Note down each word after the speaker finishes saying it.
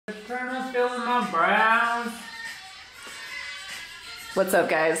trying to fill in my brows. What's up,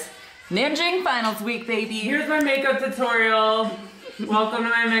 guys? Nanjing Finals Week, baby. Here's my makeup tutorial. Welcome to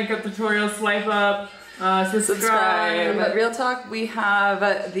my makeup tutorial. Swipe up, subscribe. Real talk, we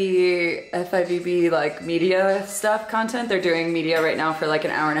have the FIVB like media stuff content. They're doing media right now for like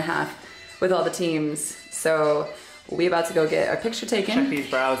an hour and a half with all the teams. So we about to go get our picture taken. Check these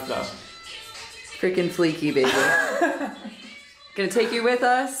brows though. Freaking fleeky, baby. Gonna take you with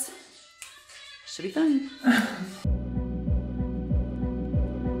us. Should be fun.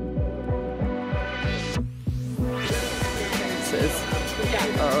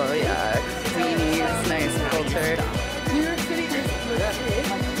 Oh yeah, Queenie's nice filter. New York City,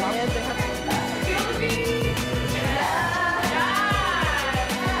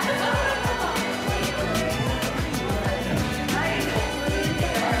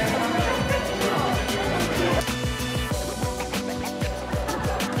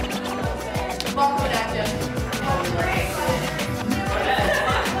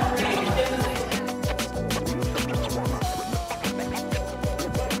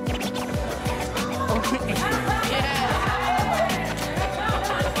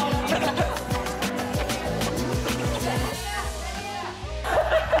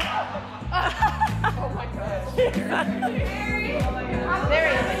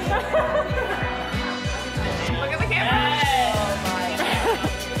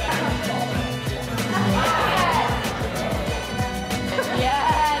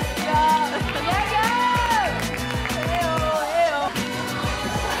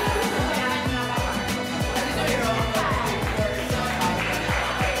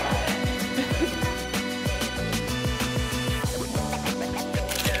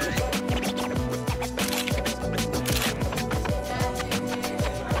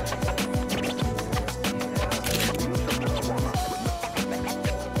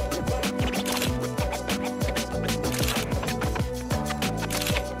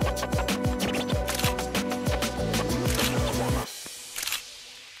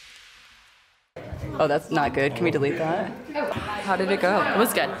 Oh, that's not good. Can we delete that? How did it go? It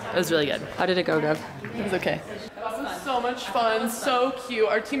was good. It was really good. How did it go, Dev? It was okay. So much fun, so cute.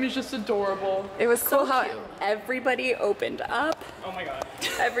 Our team is just adorable. It was cool how everybody opened up. Oh my god.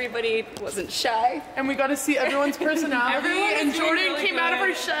 Everybody wasn't shy. And we got to see everyone's personality. And Jordan came out of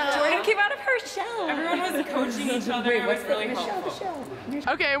her shell. Jordan came out of her shell. Everyone was coaching each other. Wait, it what's was really the helpful.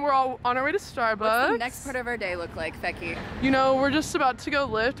 Okay, we're all on our way to Starbucks. What's the next part of our day look like, Fecky? You know, we're just about to go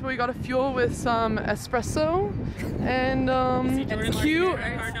lift, but we got to fuel with some espresso. And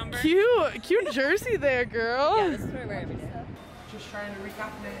cute jersey there, girl. Yeah, this is what I wear every day. Just trying to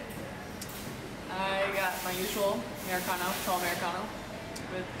recaffeinate. I got my usual Americano, tall Americano,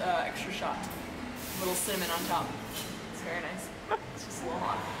 with extra shot. A little cinnamon on top. It's very nice. It's just a little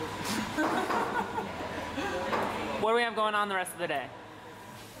hot. What do we have going on the rest of the day?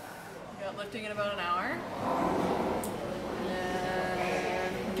 We got lifting in about an hour.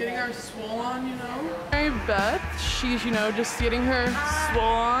 And Getting our swole on, you know. Hey, Beth, she's, you know, just getting her swole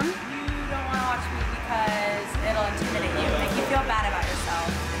on. You don't want to watch me because it'll intimidate you, make you feel bad about yourself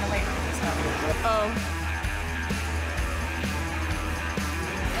and away from yourself. Oh.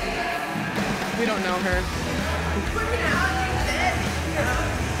 We don't know her.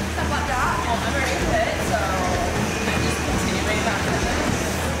 Well, I'm already fit, so I just continuing that fitness.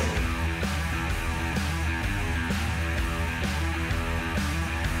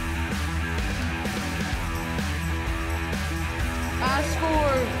 Ask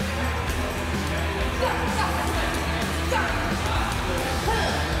for.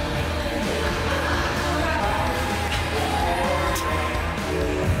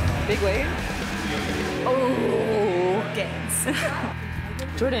 Big wave? Oh, gains.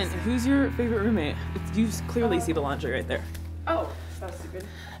 Jordan, who's your favorite roommate? You clearly see the laundry right there. Oh, that's stupid.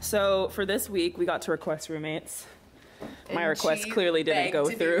 So for this week, we got to request roommates. My And request she clearly didn't begged go to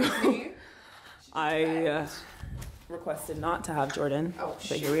be through. with me. I requested not to have Jordan, Oh,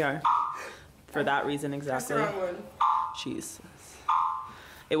 but here we are. For that reason exactly. That's the wrong one. Jesus.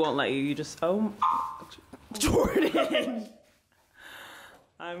 It won't let you. You just, oh, Jordan.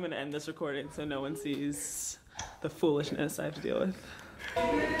 I'm gonna end this recording so no one sees the foolishness I have to deal with.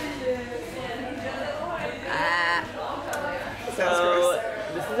 So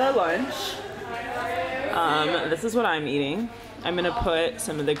this is our lunch. This is what I'm eating. I'm gonna put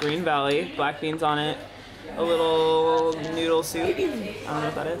some of the Green Valley black beans on it, a little noodle soup. I don't know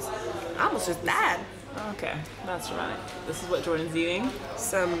what that is. I almost just died. Okay, that's dramatic. This is what Jordan's eating.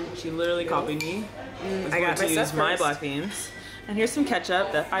 Some. She literally copied me. I got to my use stuff my first. black beans. And here's some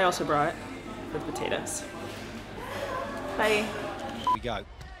ketchup that I also brought for the potatoes. Bye. We go.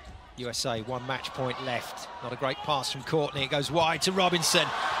 USA, 1 match point left. Not a great pass from Courtney. It goes wide to Robinson.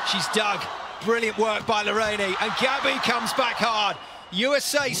 She's dug. Brilliant work by Lorraine. And Gabby comes back hard.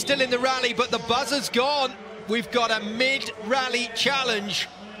 USA still in the rally, but the buzzer's gone. We've got a mid-rally challenge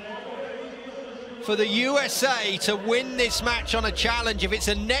for the USA to win this match on a challenge. If it's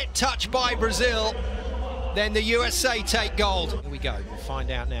a net touch by Brazil, then the USA take gold. Here we go. We'll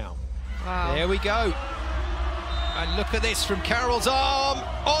find out now. Wow. There we go. And look at this from Carol's arm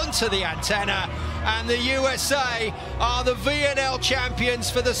onto the antenna. And the USA are the VNL champions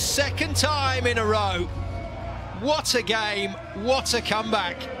for the 2nd time in a row. What a game, what a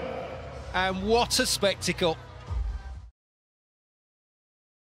comeback, and what a spectacle.